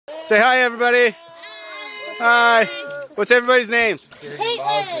Say hi, everybody. Hi. What's everybody's names?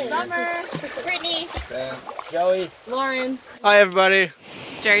 Caitlin, Summer, Brittany, Ben, Joey, Lauren. Hi, everybody.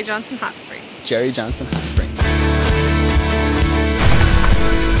 Jerry Johnson Hot Springs. Jerry Johnson Hot Springs.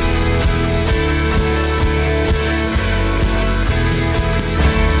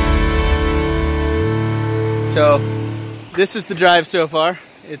 So, this is the drive so far.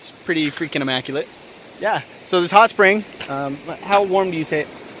 It's pretty freaking immaculate. Yeah. So this hot spring, how warm do you say it?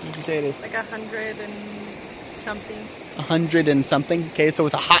 What did you say it is? Like 100 and something. 100 and something. Okay, so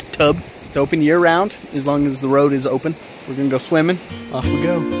it's a hot tub. It's open year round as long as the road is open. We're gonna go swimming. Off we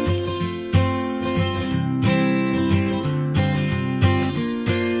go.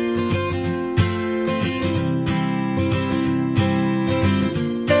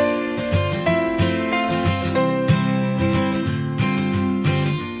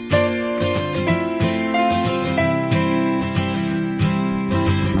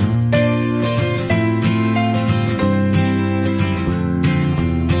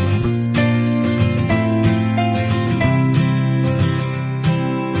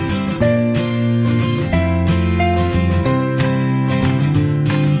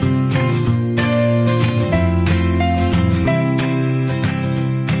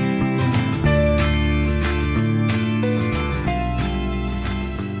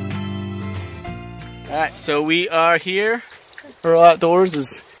 Alright, so we are here. Earl Outdoors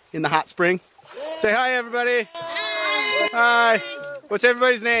is in the hot spring. Say hi, everybody. Hi. What's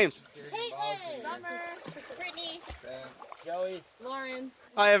everybody's names? Caitlin, Summer, Brittany, Ben, Joey, Lauren.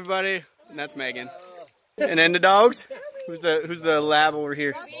 Hi, everybody. And that's Megan. And then the dogs. Who's the lab over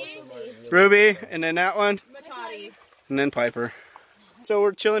here? Ruby. And then that one. Matati. And then Piper. So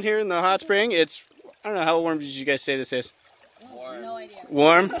we're chilling here in the hot spring. It's, I don't know, how warm did you guys say this is? Warm. No idea.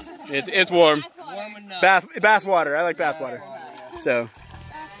 Warm? It's warm. Warm enough. Bath water. I like bath water. So.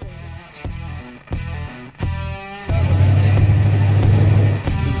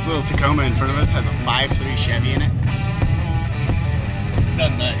 So this little Tacoma in front of us has a 5.3 Chevy in it. It's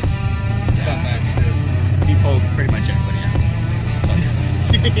done nice. It's done nice too. He pulled pretty much everybody out.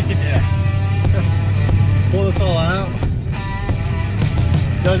 Yeah. Pull this all out.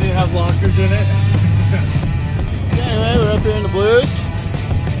 Doesn't even have lockers in it. Anyway, we're up here in the blues.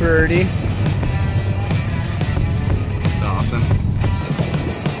 Pretty. It's awesome.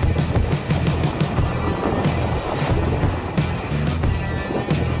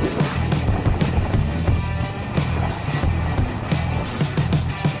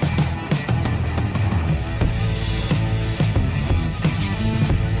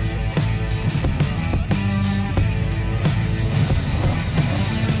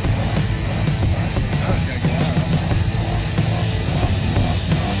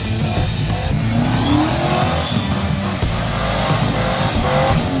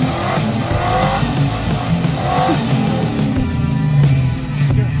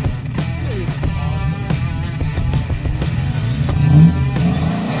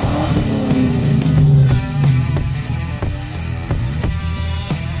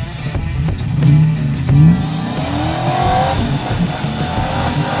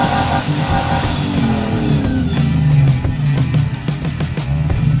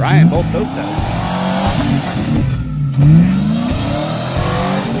 Brian, both those times.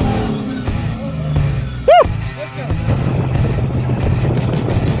 Woo! Let's go.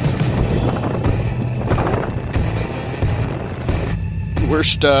 We're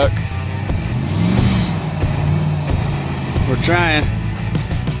stuck. We're trying.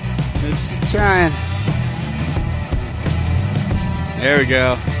 Just trying. There we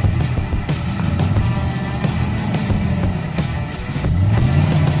go.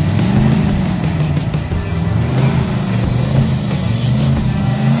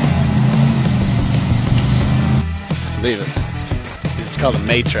 Leave it. It's called a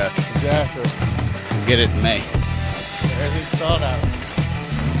May truck. Exactly. We'll get it in May. Everything's thought out.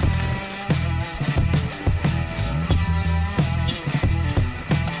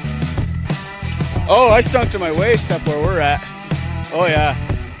 Oh, I sunk to my waist up where we're at. Oh yeah.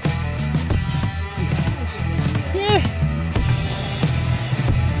 Yeah.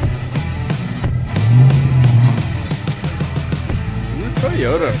 Ooh,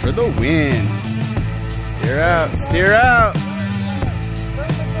 Toyota for the win. Steer out, steer out.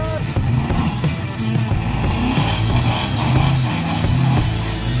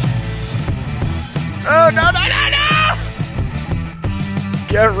 Oh, no, no, no, no!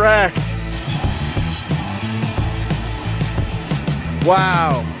 Get wrecked.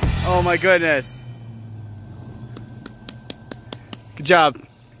 Wow. Oh my goodness. Good job.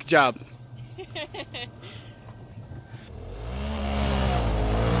 Good job.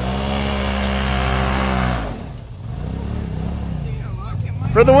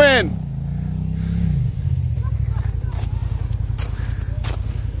 For the win!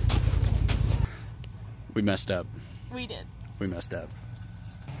 We messed up. We did. We messed up.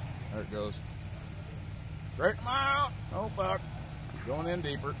 There it goes. Straighten them out. Oh, fuck. Going in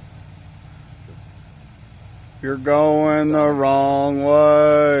deeper. You're going the wrong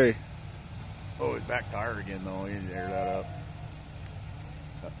way. Oh, his back tire again, though. You need to air that up.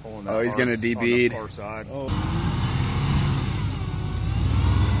 Pulling that Oh, he's hard gonna on the DB'd. far side. Oh.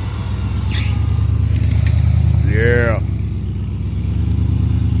 Yeah.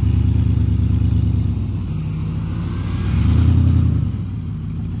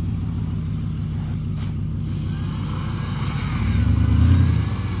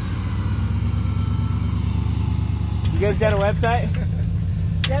 You guys got a website?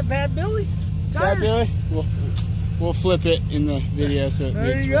 That Bad Billy? Bad Billy? We'll flip it in the video so it There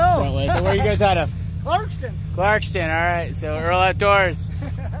meets you the go. front way. So where are you guys out of? Clarkston. Clarkston, alright. So Earl Outdoors.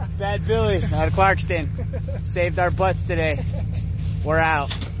 Bad Billy out of Clarkston. Saved our butts today. We're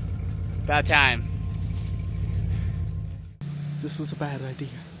out. About time. This was a bad idea.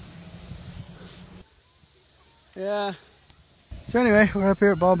 Yeah. So anyway, we're up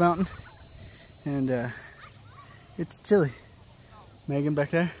here at Ball Mountain. And it's chilly. Megan back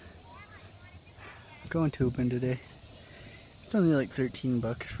there. Going tubing today. It's only like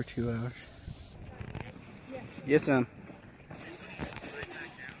 $13 for 2 hours. Yes, ma'am.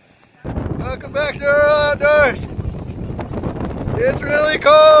 Welcome back to Earl Outdoors. It's really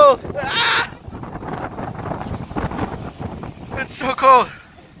cold. Ah! It's so cold.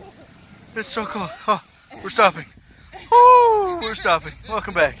 It's so cold. Oh, we're stopping. Oh, we're stopping.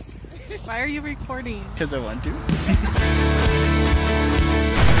 Welcome back. Why are you recording? Because I want to.